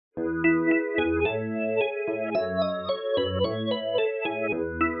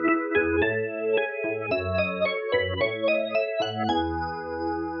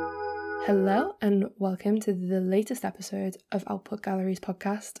Hello and welcome to the latest episode of Output Gallery's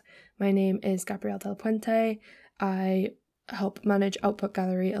podcast. My name is Gabrielle Del Puente. I help manage Output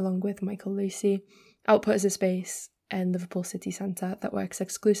Gallery along with Michael Lucy. Output is a space in Liverpool city centre that works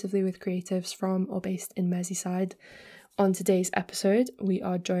exclusively with creatives from or based in Merseyside. On today's episode, we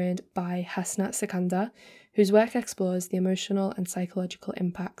are joined by Hasnat Sikandar, whose work explores the emotional and psychological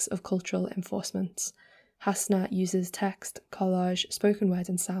impacts of cultural enforcements. Hasnat uses text, collage, spoken word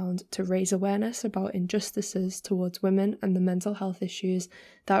and sound to raise awareness about injustices towards women and the mental health issues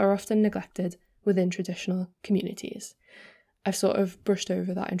that are often neglected within traditional communities. I've sort of brushed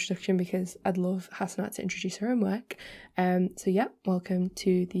over that introduction because I'd love Hasnat to introduce her own work. Welcome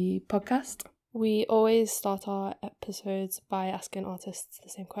to the podcast. We always start our episodes by asking artists the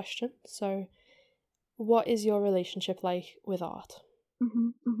same question. So, what is your relationship like with art?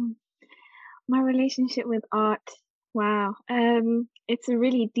 My relationship with art, wow. It's a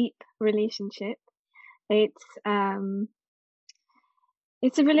really deep relationship. It's a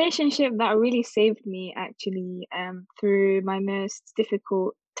relationship that really saved me actually through my most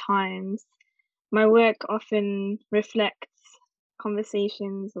difficult times. My work often reflects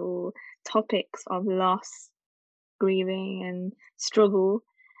conversations or topics of loss, grieving and struggle,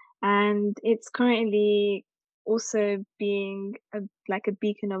 and it's currently also being a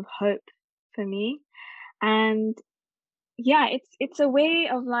beacon of hope for me. And yeah, it's a way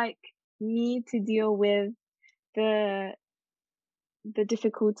of me to deal with the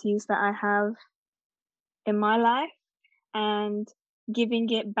difficulties that I have in my life and giving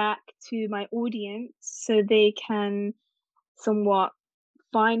it back to my audience so they can somewhat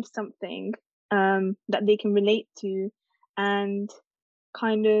find something that they can relate to and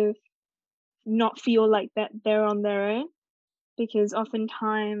kind of not feel like that they're on their own, because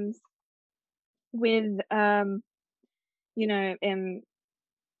oftentimes with I've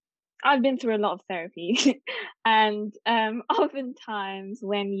been through a lot of therapy and oftentimes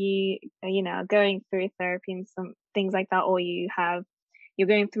when you going through therapy and some things like that, or you're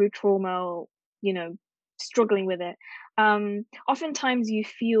going through trauma, or struggling with it, oftentimes you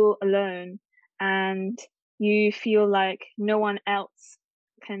feel alone and you feel like no one else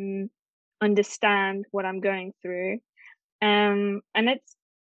can understand what I'm going through, and it's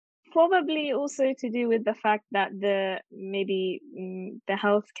probably also to do with the fact that the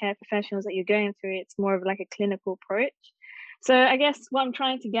healthcare professionals that you're going through, it's more of like a clinical approach. So I guess what I'm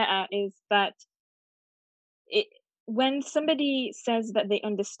trying to get at is that when somebody says that they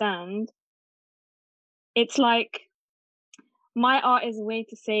understand, it's like my art is a way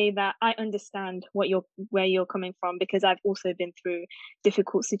to say that I understand where you're coming from, because I've also been through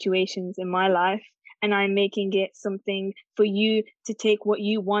difficult situations in my life, and I'm making it something for you to take what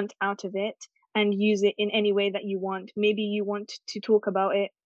you want out of it and use it in any way that you want. Maybe you want to talk about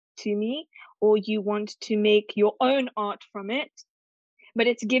it to me, or you want to make your own art from it, but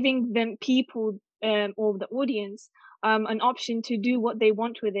it's giving them people or the audience an option to do what they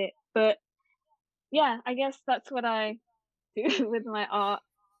want with it. But yeah, I guess that's what I do with my art.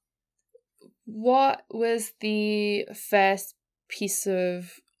 What was the first piece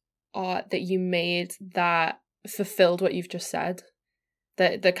of art that you made that fulfilled what you've just said,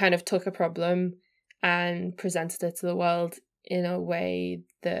 that kind of took a problem and presented it to the world in a way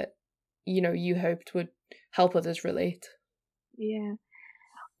that you hoped would help others relate? Yeah,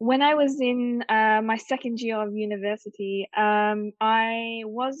 when I was in my second year of university, I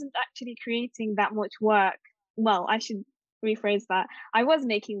wasn't actually creating that much work. Well, I should rephrase that. I was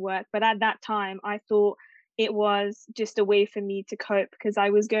making work, but at that time I thought it was just a way for me to cope, because I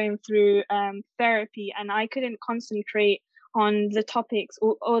was going through therapy and I couldn't concentrate on the topics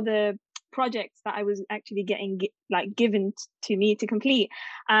or the projects that I was actually getting given to me to complete,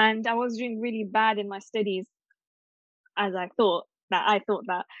 and I was doing really bad in my studies, as I thought that.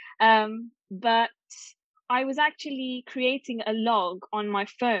 But I was actually creating a log on my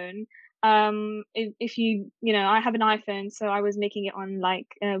phone. If I have an iPhone, so I was making it on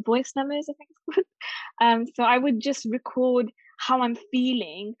voice memos, I think it's called. So I would just record how I'm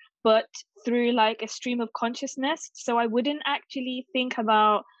feeling, but through a stream of consciousness. So I wouldn't actually think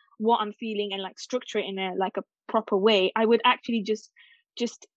about what I'm feeling and structure it in a proper way. I would actually just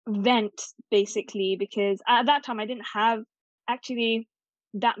vent, basically, because at that time I didn't have actually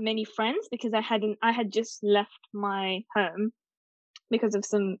that many friends, because I had just left my home because of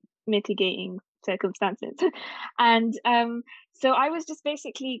some mitigating circumstances. And so I was just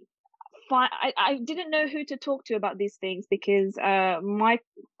basically I didn't know who to talk to about these things, because my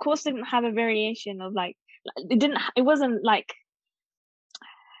course didn't have a variation of it wasn't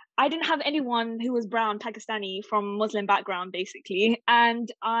I didn't have anyone who was brown, Pakistani, from Muslim background, basically.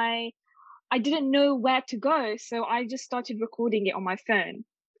 And I I didn't know where to go, so I just started recording it on my phone,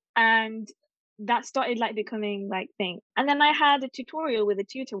 and that started like becoming like thing. And then I had a tutorial with a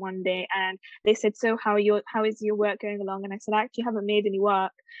tutor one day, and they said, "So how is your work going along?" And I said, "I actually haven't made any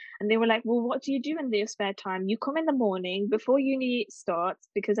work." And they were like, "Well, what do you do in your spare time? You come in the morning before uni starts,"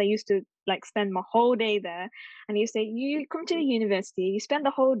 because I used to like spend my whole day there. And you say, "You come to the university, you spend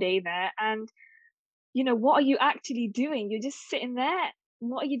the whole day there, and what are you actually doing? You're just sitting there.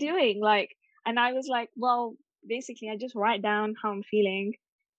 What are you doing?" Like, and I was like, "Well, basically, I just write down how I'm feeling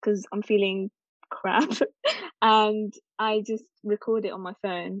because I'm feeling crap." And I just record it on my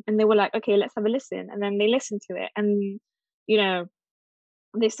phone. And they were like, "Okay, let's have a listen." And then they listened to it. And, you know,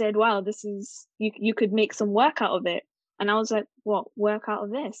 they said, "Wow, this is, you could make some work out of it." And I was like, "What work out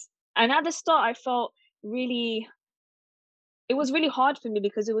of this?" And at the start, I felt really, it was really hard for me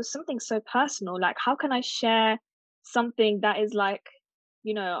because it was something so personal. Like, how can I share something that is like,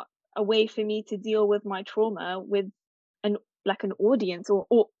 you know, a way for me to deal with my trauma with an like an audience,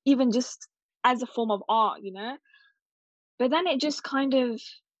 or even just as a form of art? But then it just kind of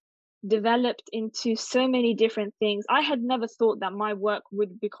developed into so many different things. I had never thought that my work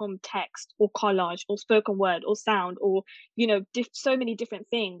would become text or collage or spoken word or sound or, so many different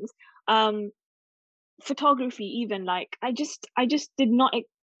things. Um, Photography even, like I just did not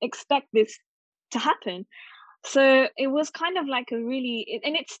expect this to happen. So it was kind of like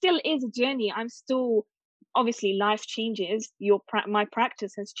and it still is a journey. I'm still, obviously life changes, my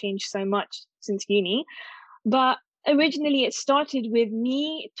practice has changed so much since uni, but originally it started with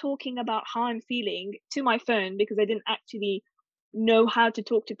me talking about how I'm feeling to my phone because I didn't actually know how to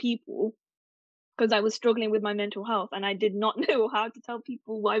talk to people, because I was struggling with my mental health and I did not know how to tell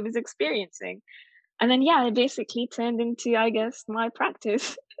people what I was experiencing. And then, yeah, it basically turned into, I guess, my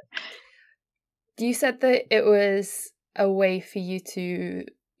practice. You said that it was a way for you to,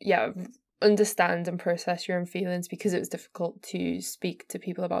 understand and process your own feelings because it was difficult to speak to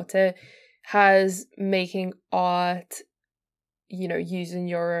people about it. Has making art, using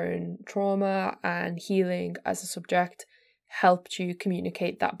your own trauma and healing as a subject helped you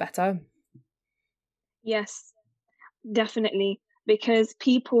communicate that better? Yes, definitely. Because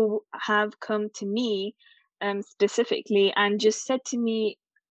people have come to me specifically and just said to me,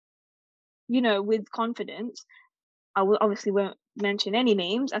 with confidence, I will obviously won't mention any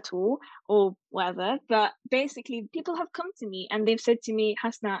names at all or whatever, but basically people have come to me and they've said to me,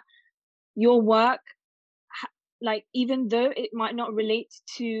 "Hasna, your work, like even though it might not relate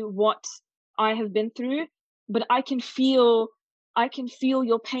to what I have been through, but I can feel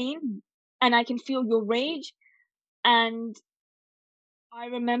your pain and I can feel your rage." And I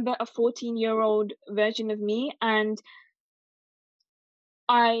remember a 14-year-old version of me, and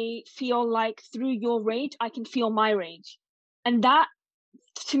I feel like through your rage, I can feel my rage. And that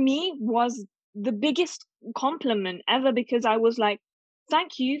to me was the biggest compliment ever, because I was like,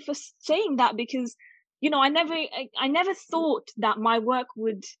 thank you for saying that, because I never thought that my work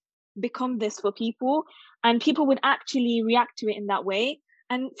would become this for people and people would actually react to it in that way.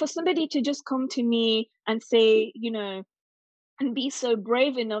 And for somebody to just come to me and say, and be so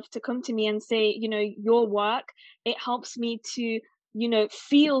brave enough to come to me and say, your work, it helps me to,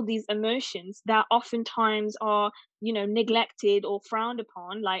 feel these emotions that oftentimes are, neglected or frowned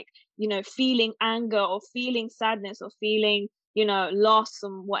upon, like, feeling anger or feeling sadness or feeling, loss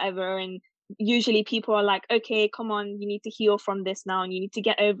and whatever. And usually people are like, okay, come on, you need to heal from this now and you need to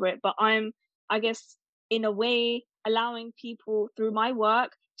get over it. But I guess, in a way, allowing people through my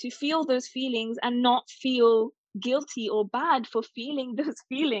work to feel those feelings and not feel guilty or bad for feeling those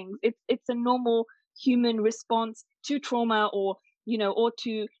feelings. It's a normal human response to trauma, or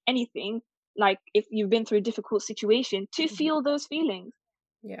to anything. Like, if you've been through a difficult situation, to feel those feelings.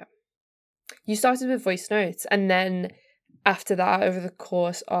 Yeah. You started with voice notes, and then after that, over the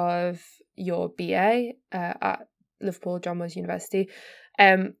course of your BA at Liverpool John Moores University,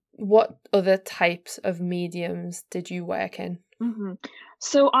 what other types of mediums did you work in? Mm-hmm.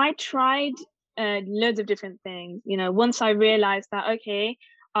 So I tried loads of different things. Once I realized that, okay,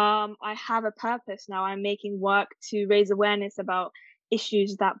 I have a purpose now. I'm making work to raise awareness about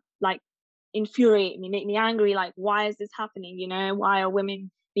issues that, like, infuriate me, make me angry. Like, why is this happening? Why are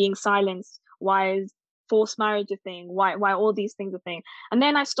women being silenced? Why is forced marriage a thing? Why all these things a thing? And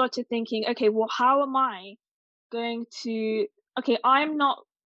then I started thinking, okay, well, how am I going to? Okay, I'm not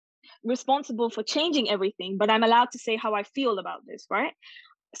responsible for changing everything, but I'm allowed to say how I feel about this, right?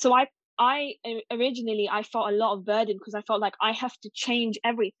 So I originally, I felt a lot of burden because I felt like I have to change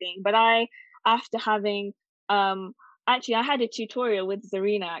everything. But after having actually, I had a tutorial with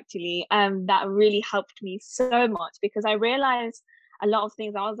Zarina, actually, that really helped me so much, because I realized a lot of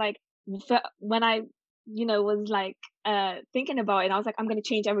things. I was like, when I, was like thinking about it, I was like, I'm going to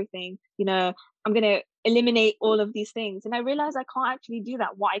change everything. I'm going to eliminate all of these things. And I realized I can't actually do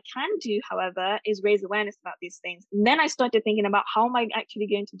that. What I can do, however, is raise awareness about these things. And then I started thinking about, how am I actually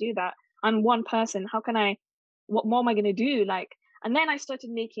going to do that? I'm one person. What more am I going to do? And then I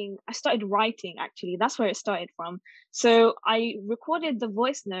started writing, actually. That's where it started from. So I recorded the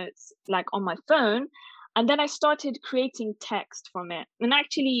voice notes on my phone, and then I started creating text from it. And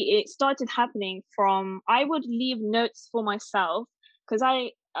actually it started happening from, I would leave notes for myself, because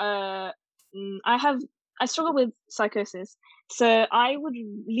I struggle with psychosis. So I would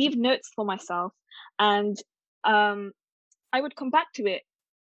leave notes for myself, and I would come back to it,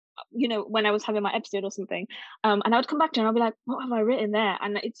 when I was having my episode or something. And I would come back to it and I'll be like, what have I written there?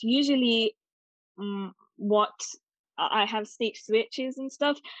 And it's usually what I have state switches and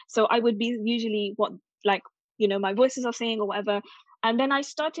stuff. So I would be usually what, my voices are saying or whatever. And then I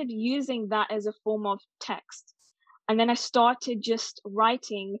started using that as a form of text. And then I started just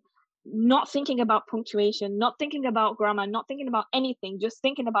writing, not thinking about punctuation, not thinking about grammar, not thinking about anything, just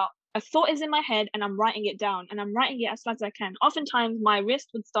thinking about a thought is in my head and I'm writing it down, and I'm writing it as fast as I can. Oftentimes my wrist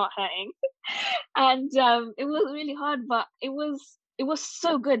would start hurting and it was really hard, but it was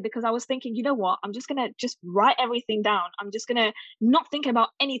so good, because I was thinking, you know what, I'm just gonna just write everything down. I'm just gonna not think about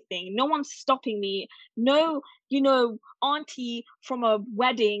anything. No one's stopping me. No, auntie from a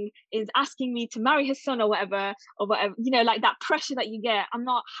wedding is asking me to marry his son or whatever, that pressure that you get. I'm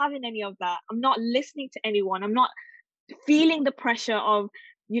not having any of that. I'm not listening to anyone. I'm not feeling the pressure of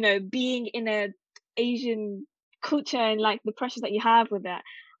being in a Asian culture, and the pressures that you have with that.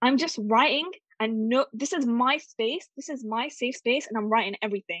 I'm just writing, and no, this is my space, this is my safe space, and I'm writing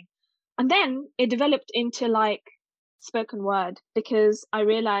everything. And then it developed into spoken word, because I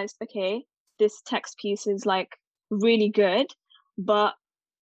realized, okay, this text piece is really good, but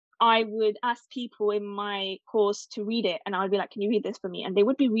I would ask people in my course to read it, and I would be like, can you read this for me? And they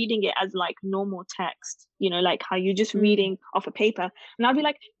would be reading it as normal text, like how you're just reading off a paper. And I'd be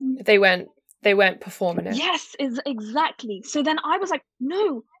like, they weren't performing it. Yes, exactly. So then I was like,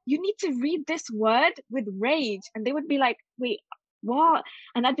 no, you need to read this word with rage. And they would be like, wait, what?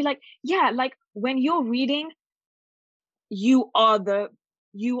 And I'd be like, yeah, when you're reading, you are the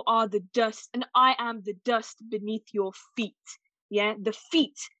dust, and I am the dust beneath your feet. Yeah, the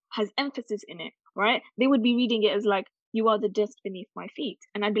feet has emphasis in it, right? They would be reading it as you are the dust beneath my feet.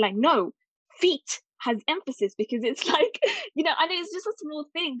 And I'd be like, no, feet has emphasis, because it's and it's just a small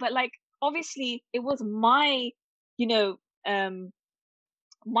thing, but obviously it was my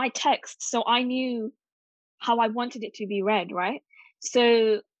my text, so I knew how I wanted it to be read, right?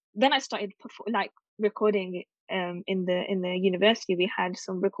 So then I started recording. In the university, we had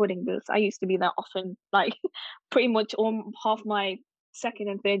some recording booths. I used to be there often, pretty much all half my second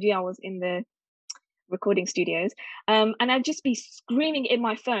and third year I was in the recording studios, and I'd just be screaming in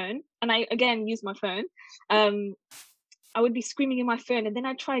my phone, and I again use my phone. I would be screaming in my phone, and then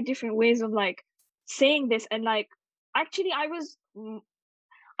I try different ways of saying this, and actually I was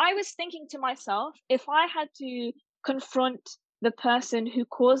thinking to myself, if I had to confront the person who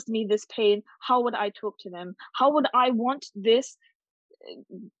caused me this pain, how would I talk to them? How would I want this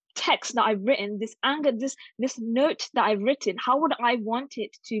text that I've written, this anger, this note that I've written, how would I want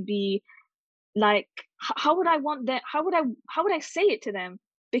it to be how would I want that? How would I say it to them?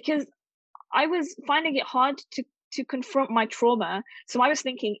 Because I was finding it hard to confront my trauma. So I was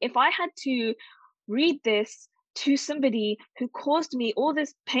thinking, if I had to read this to somebody who caused me all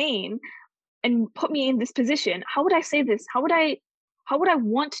this pain and put me in this position, how would I say this? How would I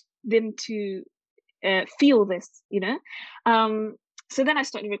want them to feel this? So then I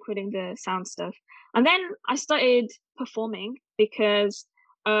started recording the sound stuff, and then I started performing, because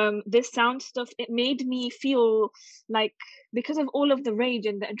this sound stuff, it made me feel because of all of the rage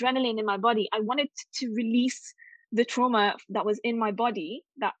and the adrenaline in my body, I wanted to release the trauma that was in my body,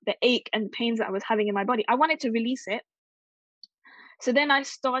 that the ache and the pains that I was having in my body. I wanted to release it. So then I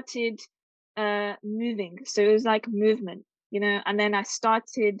started moving. So it was movement, and then I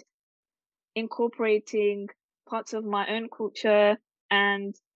started incorporating parts of my own culture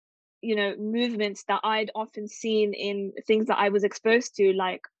and movements that I'd often seen in things that I was exposed to,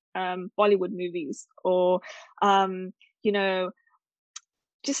 Bollywood movies, or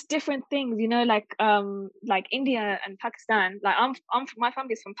just different things, India and Pakistan. My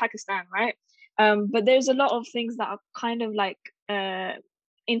family's from Pakistan, right? But there's a lot of things that are kind of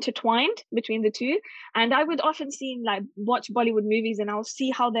intertwined between the two, and I would often watch Bollywood movies, and I'll see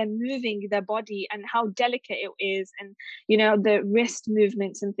how they're moving their body and how delicate it is, and the wrist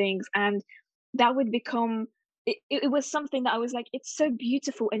movements and things, and that would become it was something that I was like, it's so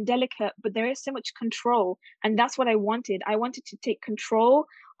beautiful and delicate, but there is so much control. And that's what I wanted. I wanted to take control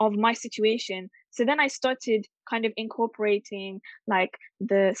of my situation. So then I started kind of incorporating like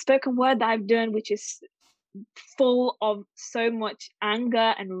the spoken word that I've done, which is full of so much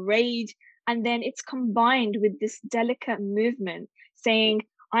anger and rage. And then it's combined with this delicate movement saying,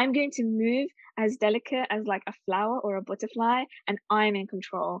 I'm going to move as delicate as like a flower or a butterfly, and I'm in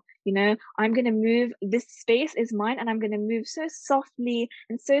control. I'm going to move. This space is mine, and I'm going to move so softly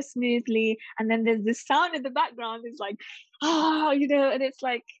and so smoothly. And then there's this sound in the background. It's like, and it's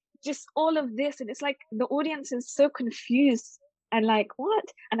like just all of this. And it's like the audience is so confused and like, what?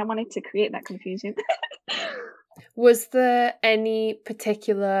 And I wanted to create that confusion. Was there any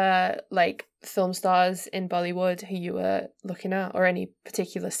particular like film stars in Bollywood who you were looking at, or any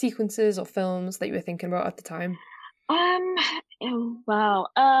particular sequences or films that you were thinking about at the time? Wow.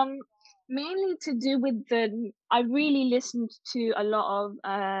 Mainly to do with I really listened to a lot of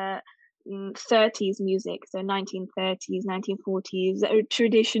 30s music, so 1930s, 1940s,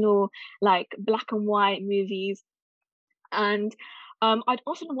 traditional like black and white movies. And I'd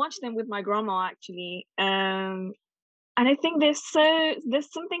often watch them with my grandma actually. And I think there's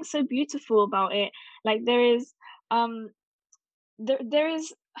something so beautiful about it. Like there is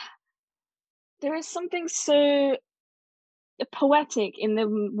there is something so poetic in the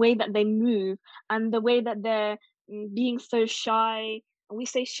way that they move and the way that they're being so shy. We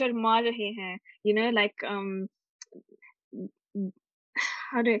say sharma rahe hain, like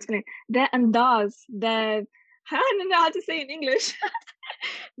how do I explain? Their andaz, their I don't know how to say in English.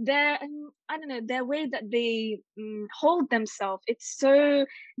 Their I don't know, their way that they hold themselves. It's so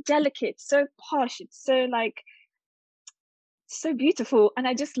delicate, so posh. It's so like so beautiful, and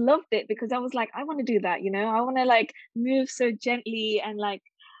I just loved it because I was like, I want to do that. I want to like move so gently and like,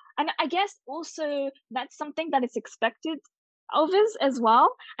 and I guess also that's something that is expected of us as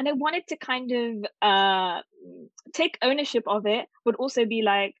well. And I wanted to kind of take ownership of it, but also be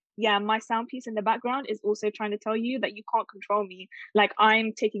like, yeah, my sound piece in the background is also trying to tell you that you can't control me. Like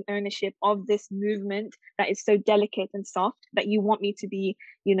I'm taking ownership of this movement that is so delicate and soft that you want me to be,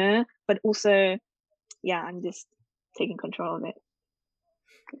 but also, yeah, I'm just taking control of it.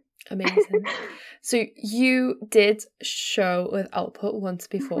 Amazing. So you did show with Output once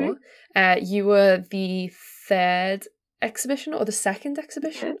before. Mm-hmm. You were the third exhibition or the second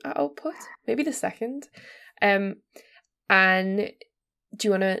exhibition at Output, maybe the second. And do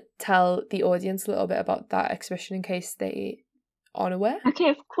you want to tell the audience a little bit about that exhibition in case they aren't aware? Okay,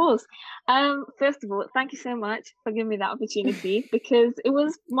 of course. First of all, thank you so much for giving me that opportunity because it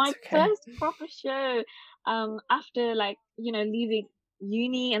was my first proper show after like, leaving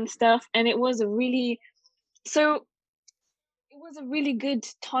uni and stuff, and it was a really good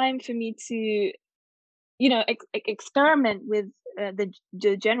time for me to experiment with the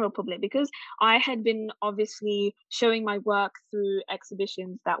general public, because I had been obviously showing my work through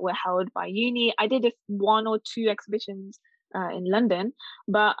exhibitions that were held by uni. I did 1 or 2 exhibitions in London,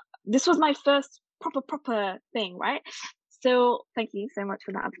 but this was my first proper thing, right? So thank you so much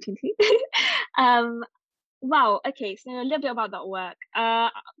for that opportunity. Wow. Okay, so a little bit about that work. I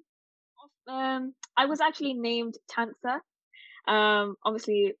was actually named Tansa.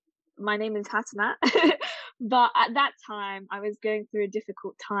 Obviously my name is Hasana, but at that time I was going through a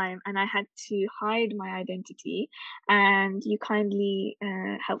difficult time and I had to hide my identity, and you kindly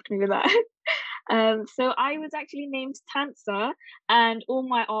helped me with that. So I was actually named Tansa, and all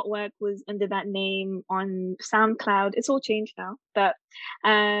my artwork was under that name on SoundCloud. It's all changed now, but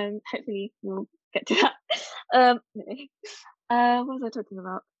hopefully we'll get to that. What was I talking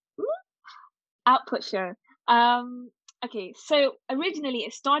about? Output show. Okay, so originally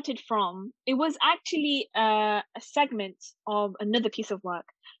it was actually a segment of another piece of work.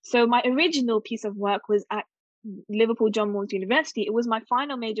 So my original piece of work was at Liverpool John Moores University. It was my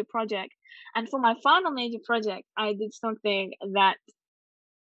final major project. And for my final major project, I did something that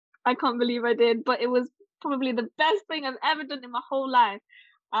I can't believe I did, but it was probably the best thing I've ever done in my whole life.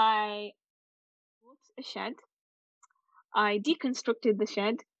 I bought a shed. I deconstructed the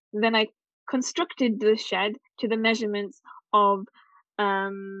shed. Then I constructed the shed to the measurements of a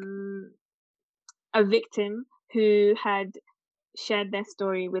victim who had shared their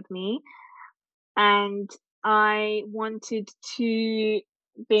story with me, and I wanted to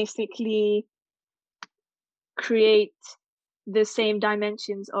basically create the same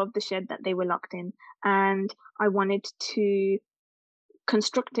dimensions of the shed that they were locked in, and I wanted to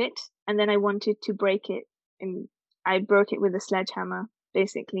construct it, and then I wanted to break it, and I broke it with a sledgehammer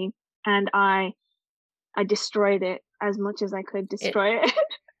basically, and I destroyed it as much as I could destroy it.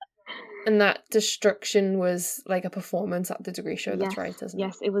 And that destruction was like a performance at the degree show. That's right, isn't it?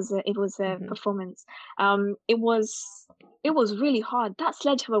 Yes, it was a performance. It was really hard. That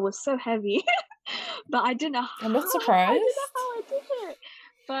sledgehammer was so heavy, but I didn't know I'm not surprised. I don't know how I did it.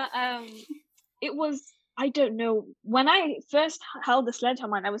 But it was, I don't know. When I first held the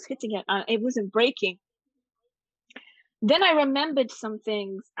sledgehammer and I was hitting it and it wasn't breaking, then I remembered some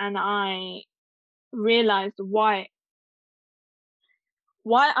things and I realized why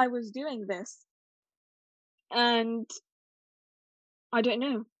I was doing this. And I don't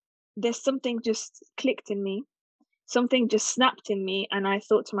know. There's something just clicked in me. Something just snapped in me, and I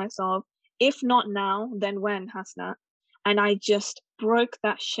thought to myself, if not now, then when, Hasna? And I just broke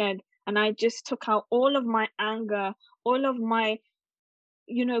that shed, and I just took out all of my anger, all of my,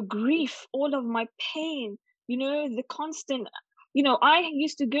 grief, all of my pain, the constant. I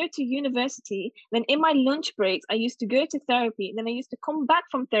used to go to university, then in my lunch breaks, I used to go to therapy, then I used to come back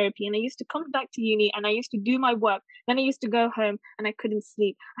from therapy, and I used to come back to uni, and I used to do my work, then I used to go home, and I couldn't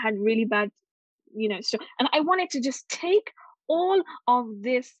sleep. I had really bad, and I wanted to just take all of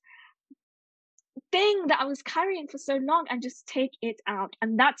this thing that I was carrying for so long and just take it out.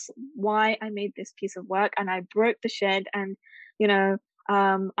 And that's why I made this piece of work, and I broke the shed. And I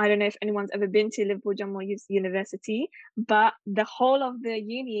don't know if anyone's ever been to Liverpool John Moore University, but the whole of the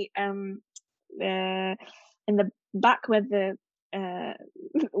uni, in the back where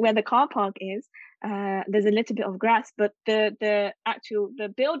the car park is, there's a little bit of grass, but the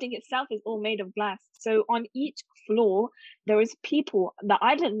building itself is all made of glass. So on each floor there is people that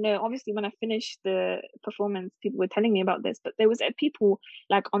I didn't know. Obviously, when I finished the performance, people were telling me about this, but there was people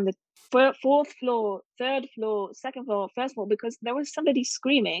like on the fourth floor, third floor, second floor, first floor, because there was somebody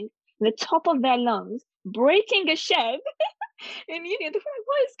screaming in the top of their lungs, breaking a shed. And they're like,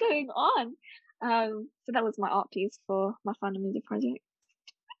 what is going on? So that was my art piece for my final music project.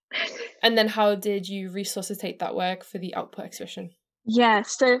 And then how did you resuscitate that work for the Output exhibition? Yeah,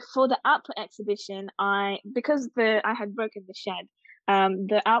 so for the Output exhibition, because I had broken the shed,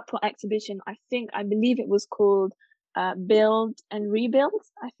 the Output exhibition, I believe it was called Build and Rebuild.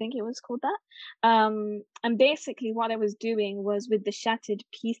 I think it was called that. And basically what I was doing was, with the shattered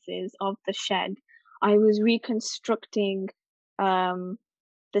pieces of the shed, I was reconstructing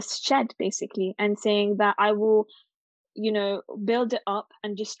this shed basically, and saying that I will build it up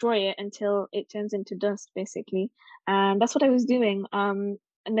and destroy it until it turns into dust basically. And that's what I was doing. And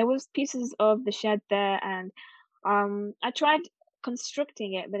there was pieces of the shed there, and I tried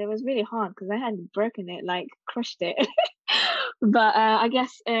constructing it, but it was really hard because I had broken it, like crushed it. But I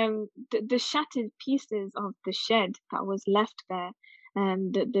guess the shattered pieces of the shed that was left there,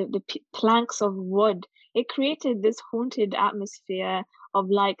 and the planks of wood, it created this haunted atmosphere of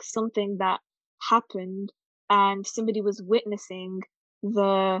like something that happened and somebody was witnessing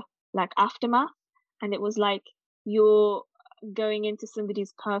the like aftermath, and it was like you're going into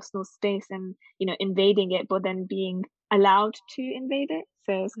somebody's personal space and invading it, but then being allowed to invade it.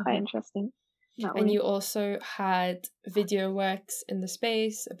 So it's quite interesting. And you also had video works in the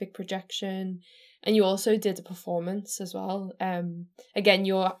space, a big projection, and you also did a performance as well. Again,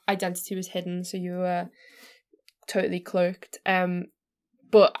 your identity was hidden, so you were totally cloaked.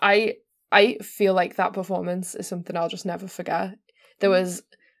 But I feel like that performance is something I'll just never forget. There was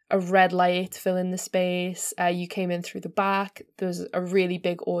a red light filling the space. You came in through the back. There was a really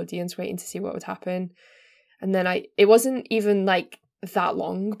big audience waiting to see what would happen. And then it wasn't even like that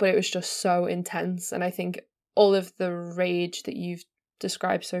long, but it was just so intense. And I think all of the rage that you've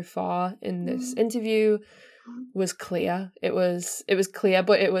described so far in this interview was clear. It was clear,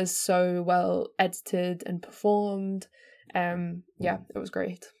 but it was so well edited and performed. Yeah, it was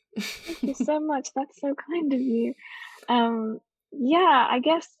great. Thank you so much. That's so kind of you. I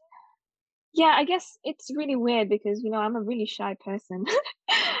guess it's really weird because I'm a really shy person.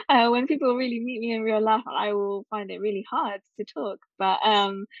 When people really meet me in real life, I will find it really hard to talk. But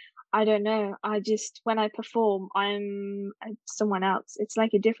I don't know. When I perform, I'm someone else. It's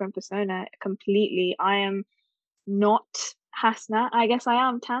like a different persona completely. I am not Hasna. I guess I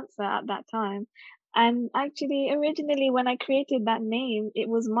am Tansa at that time. And actually, originally, when I created that name, it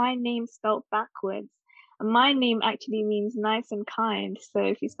was my name spelled backwards. My name actually means nice and kind. So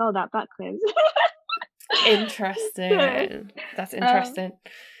if you spell that backwards. Interesting. That's interesting.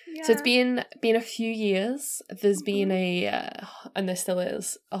 Yeah. So it's been a few years. There's been and there still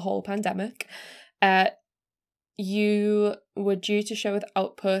is, a whole pandemic. You were due to show with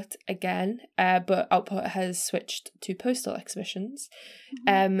Output again, but Output has switched to postal exhibitions.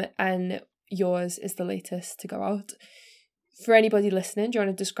 And yours is the latest to go out. For anybody listening, do you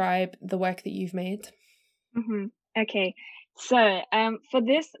want to describe the work that you've made? Okay, So for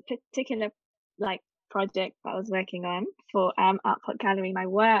this particular like project that I was working on for Output Gallery, my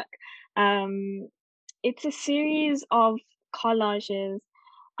work, it's a series of collages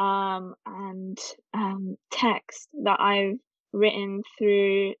and text that I've written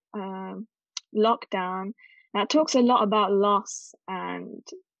through lockdown that talks a lot about loss and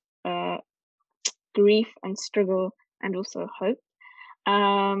uh, grief and struggle and also hope.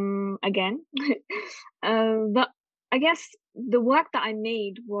 Again, but I guess the work that I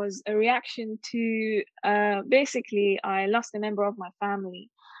made was a reaction to basically I lost a member of my family,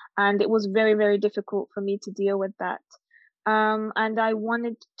 and it was very, very difficult for me to deal with that. And I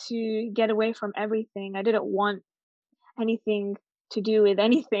wanted to get away from everything. I didn't want anything to do with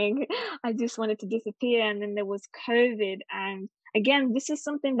anything. I just wanted to disappear. And then there was COVID. And again, this is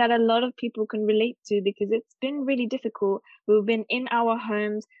something that a lot of people can relate to because it's been really difficult. We've been in our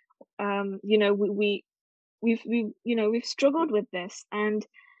homes. You know, we've struggled with this, and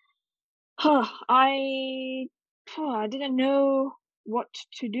I didn't know what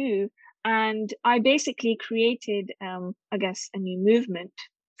to do, and I basically created, I guess, a new movement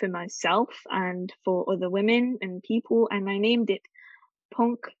for myself and for other women and people, and I named it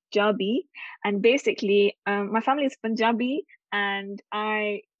Punk Jabi. And basically, my family is Punjabi, and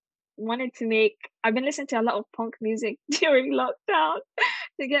I've been listening to a lot of punk music during lockdown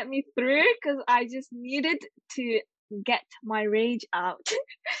to get me through because I just needed to get my rage out.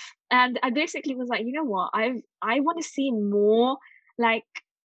 And I basically was like, you know what? I want to see more like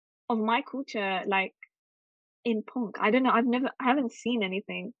of my culture, like in punk. I don't know. I haven't seen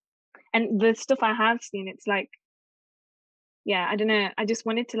anything. And the stuff I have seen, it's like, yeah, I don't know. I just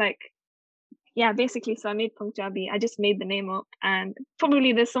wanted to like, yeah, basically. So I made Punk Jabi. I just made the name up, and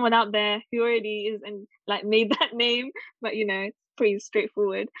probably there's someone out there who already is and like made that name, but you know, it's pretty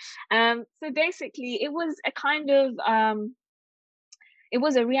straightforward. So basically, it was a kind of it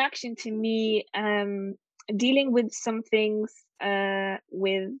was a reaction to me dealing with some things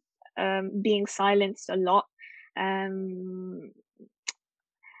with being silenced a lot. Um,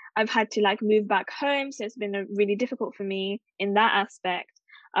 I've had to like move back home, so it's been really difficult for me in that aspect.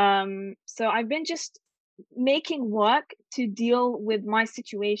 So I've been just making work to deal with my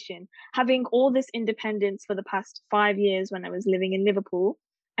situation, having all this independence for the past 5 years when I was living in Liverpool,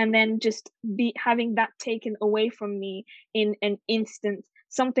 and then just be having that taken away from me in an instant,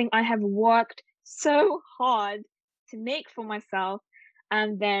 something I have worked so hard to make for myself,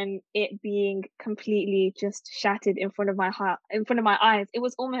 and then it being completely just shattered in front of my heart, in front of my eyes. It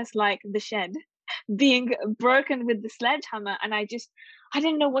was almost like the shed being broken with the sledgehammer, and I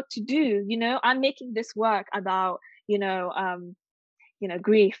didn't know what to do. You know, I'm making this work about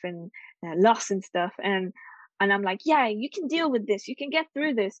grief and loss and stuff, and I'm like, yeah, you can deal with this, you can get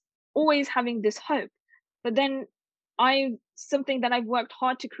through this, always having this hope. But then I something that I've worked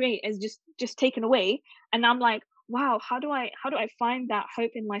hard to create is just taken away, and I'm like, wow, how do I find that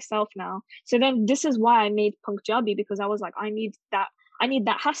hope in myself now? So then this is why I made Punk Jabi, because I was like, I need that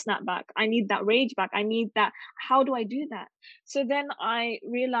hasnat back, I need that rage back, I need that. How do I do that? So then I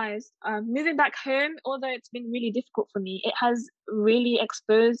realized, moving back home, although it's been really difficult for me, it has really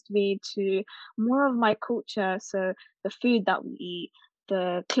exposed me to more of my culture. So the food that we eat,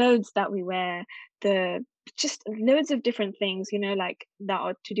 the clothes that we wear, the just loads of different things, you know, like that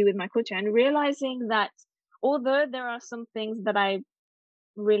are to do with my culture, and realizing that although there are some things that I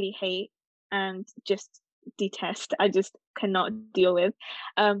really hate and just detest, I just cannot deal with,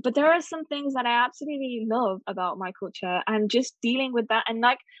 but there are some things that I absolutely love about my culture, and just dealing with that, and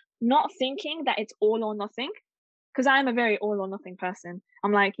like not thinking that it's all or nothing, because I'm a very all or nothing person.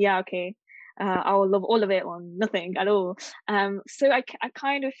 I'm like, yeah, okay, I will love all of it or nothing at all. So I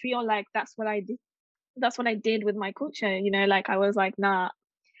kind of feel like that's what I did. That's what I did with my culture. You know, like I was like, nah,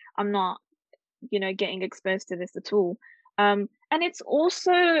 I'm not, getting exposed to this at all. And it's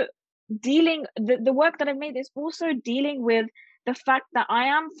also the work that I've made is also dealing with the fact that I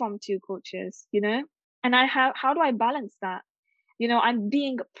am from two cultures, you know, and how do I balance that? You know, I'm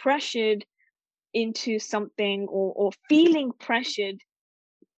being pressured into something, or feeling pressured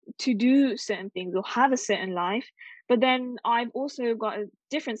to do certain things or have a certain life, but then I've also got a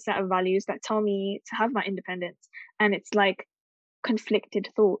different set of values that tell me to have my independence, and it's like conflicted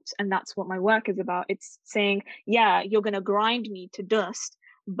thoughts. And that's what my work is about. It's saying, yeah, you're going to grind me to dust,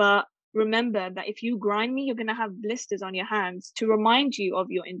 but remember that if you grind me, you're going to have blisters on your hands to remind you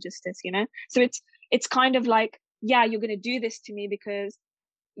of your injustice, you know. So it's kind of like, yeah, you're going to do this to me because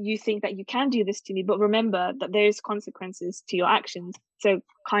you think that you can do this to me, but remember that there's consequences to your actions. So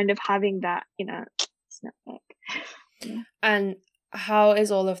kind of having that, snap back. Yeah. And how is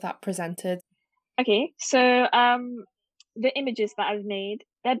all of that presented? Okay, so the images that I've made,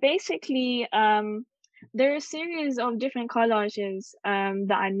 they're basically there are a series of different collages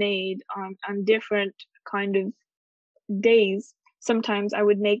that I made on different kind of days. Sometimes I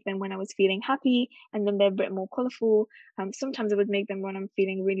would make them when I was feeling happy, and then they're a bit more colorful. Sometimes I would make them when I'm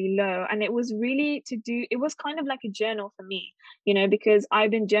feeling really low, and it was really it was kind of like a journal for me, because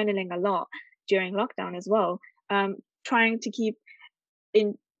I've been journaling a lot during lockdown as well, trying to keep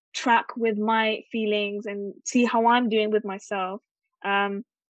in track with my feelings and see how I'm doing with myself.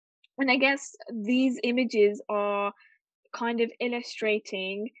 And I guess these images are kind of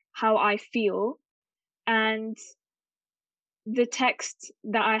illustrating how I feel, and the text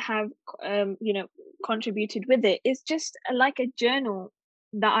that I have, contributed with it is just like a journal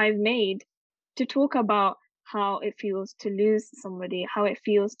that I've made to talk about how it feels to lose somebody, how it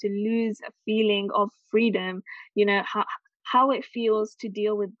feels to lose a feeling of freedom, how it feels to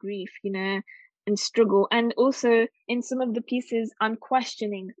deal with grief, and struggle. And also in some of the pieces, I'm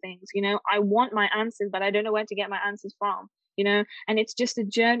questioning things, I want my answers, but I don't know where to get my answers from, and it's just a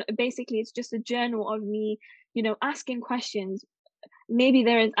journal. Basically, it's just a journal of me, asking questions. Maybe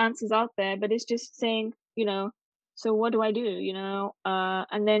there is answers out there, but it's just saying, so what do I do,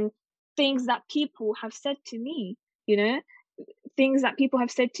 and then things that people have said to me, you know, things that people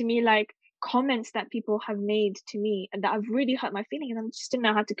have said to me, like comments that people have made to me and that have really hurt my feelings, and I just didn't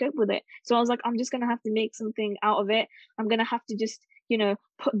know how to cope with it. So I was like, I'm just gonna have to make something out of it. I'm gonna have to just,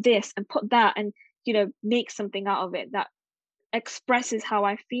 put this and put that and, make something out of it that expresses how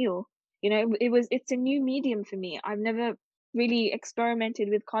I feel. It's a new medium for me. I've never really experimented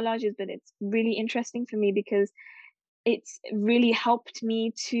with collages, but it's really interesting for me because it's really helped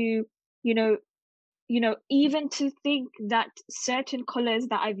me to, you know, even to think that certain colors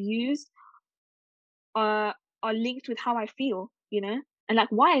that I've used are linked with how I feel, and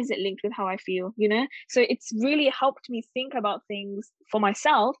like, why is it linked with how I feel, So it's really helped me think about things for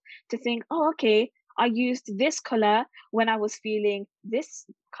myself, to think, oh, okay, I used this color when I was feeling this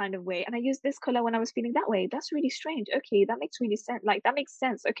kind of way, and I used this color when I was feeling that way. That's really strange. Okay, that makes really sense. Like, that makes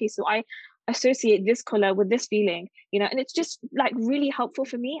sense. Okay, so I associate this color with this feeling, and it's just like really helpful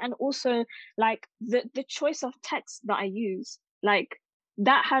for me. And also, like, the choice of text that I use, like,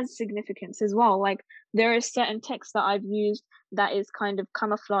 that has significance as well. Like, there is certain text that I've used that is kind of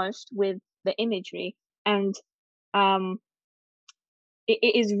camouflaged with the imagery, and um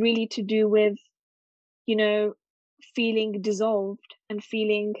it is really to do with, you know feeling dissolved and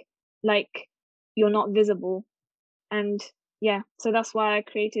feeling like you're not visible. And yeah, so that's why I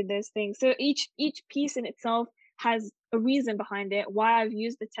created those things. So each piece in itself has a reason behind it, why I've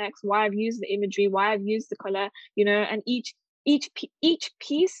used the text, why I've used the imagery, why I've used the color, and each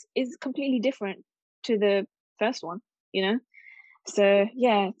piece is completely different to the first one, you know so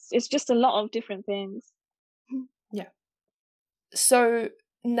yeah, it's just a lot of different things. Yeah. So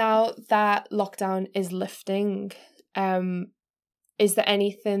now that lockdown is lifting, is there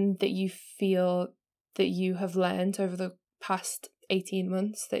anything that you feel that you have learned over the past 18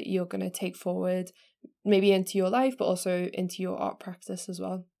 months that you're going to take forward, maybe into your life, but also into your art practice as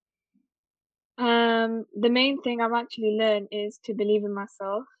well? The main thing I've actually learned is to believe in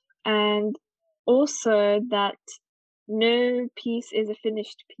myself, and also that no piece is a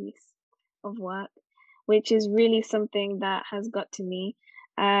finished piece of work, which is really something that has got to me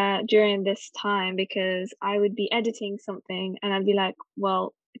during this time, because I would be editing something and I'd be like,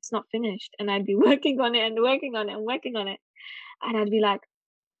 well, it's not finished. And I'd be working on it and working on it and working on it. And I'd be like,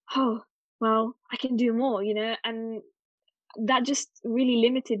 oh, well, I can do more, And that just really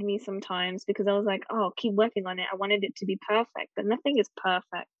limited me sometimes, because I was like, oh, keep working on it. I wanted it to be perfect, but nothing is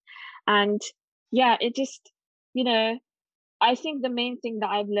perfect. And yeah, it just, you know, I think the main thing that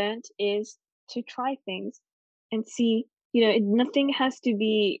I've learned is to try things and see, nothing has to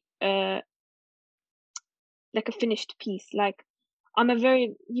be like a finished piece. Like, I'm a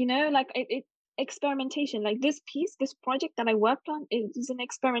very, like experimentation. Like, this project that I worked on, it is an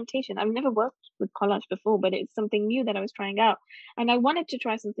experimentation. I've never worked with collage before, but it's something new that I was trying out. And I wanted to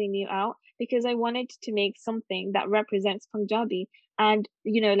try something new out because I wanted to make something that represents Punjabi. And,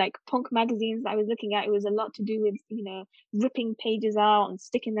 like punk magazines that I was looking at, it was a lot to do with, ripping pages out and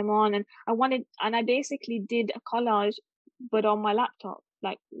sticking them on. And I basically did a collage, but on my laptop,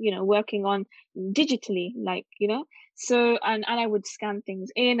 like, working on digitally, like, so, and I would scan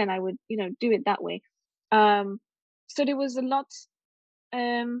things in and I would, do it that way. So there was a lot.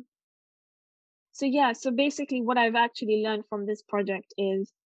 um so yeah, so basically what I've actually learned from this project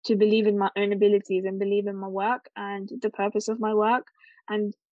is to believe in my own abilities and believe in my work and the purpose of my work,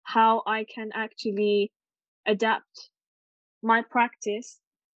 and how I can actually adapt my practice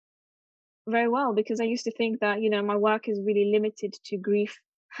very well, because I used to think that, my work is really limited to grief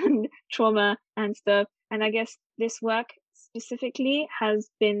and trauma and stuff. And I guess this work specifically has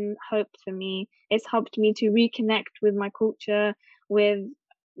been hope for me. It's helped me to reconnect with my culture, with,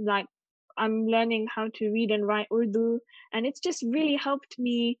 like, I'm learning how to read and write Urdu, and it's just really helped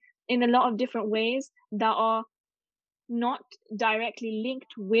me in a lot of different ways that are not directly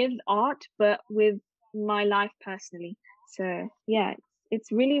linked with art, but with my life personally. So yeah,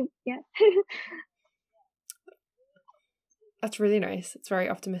 it's really, yeah. That's really nice. It's very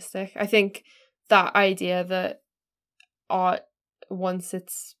optimistic. I think that idea that art, once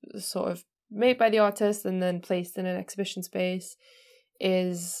it's sort of made by the artist and then placed in an exhibition space,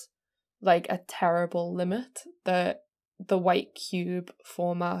 is like a terrible limit that the white cube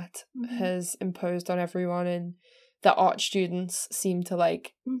format has imposed on everyone, and that art students seem to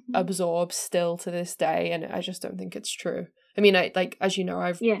like absorb still to this day. And I just don't think it's true. I mean, I like, as you know,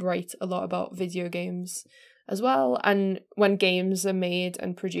 I write a lot about video games as well, and when games are made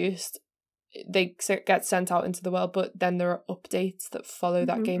and produced, they get sent out into the world, but then there are updates that follow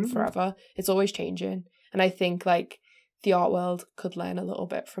that game forever. It's always changing, and I think like the art world could learn a little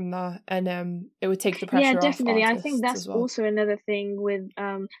bit from that, and it would take the pressure off definitely. I artists think that's as well. also another thing with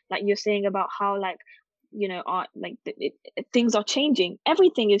like you're saying about how, like, art, like things are changing,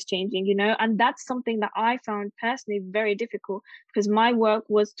 everything is changing, and that's something that I found personally very difficult, because my work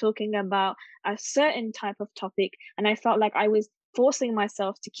was talking about a certain type of topic, and I felt like I was forcing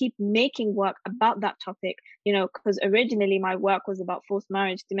myself to keep making work about that topic, because originally my work was about forced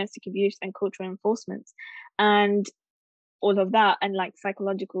marriage, domestic abuse, and cultural enforcement, and all of that, and like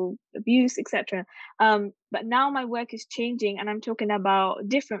psychological abuse, etc. But now my work is changing, and I'm talking about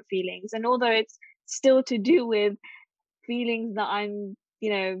different feelings, and although it's still to do with feelings that I'm,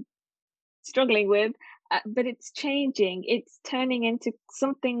 struggling with, but it's changing. It's turning into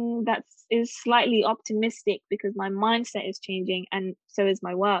something that is slightly optimistic, because my mindset is changing, and so is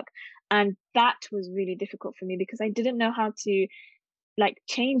my work. And that was really difficult for me, because I didn't know how to like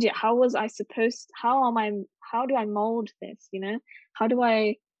change it. How was I supposed? How do I mold this? How do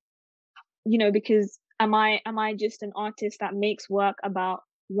I? Because am I just an artist that makes work about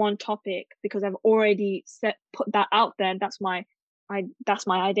one topic because I've already put that out there? That's my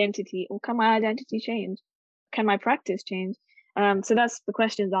identity. Or can my identity change? Can my practice change? So that's the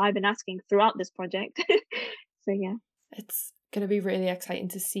questions that I've been asking throughout this project. So yeah, it's going to be really exciting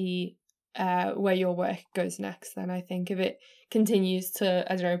to see where your work goes next. Then I think if it continues to,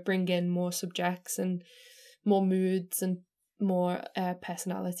 I don't know, bring in more subjects and more moods and more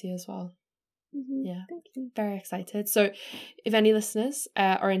personality as well. Yeah, thank you. Very excited. So if any listeners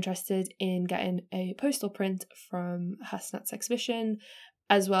are interested in getting a postal print from Hasnat's exhibition,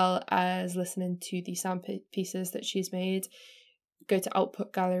 as well as listening to the sound pieces that she's made, go to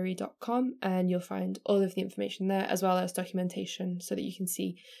outputgallery.com and you'll find all of the information there, as well as documentation, so that you can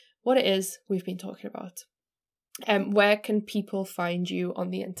see what it is we've been talking about. Where can people find you on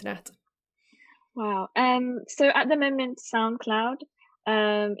the internet? Wow. So at the moment, SoundCloud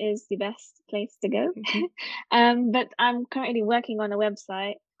is the best place to go. But I'm currently working on a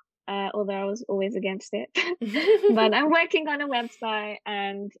website, although I was always against it. But I'm working on a website,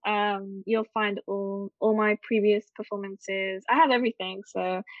 and you'll find all my previous performances. I have everything,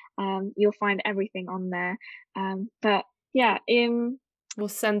 so you'll find everything on there. But yeah, we'll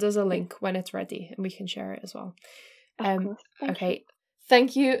send us a link when it's ready, and we can share it as well. Of course. Okay. You.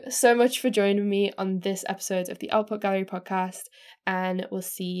 Thank you so much for joining me on this episode of the Output Gallery podcast, and we'll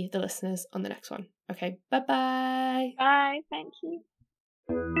see the listeners on the next one. Okay, bye-bye. Bye, thank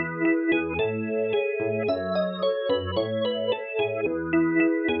you.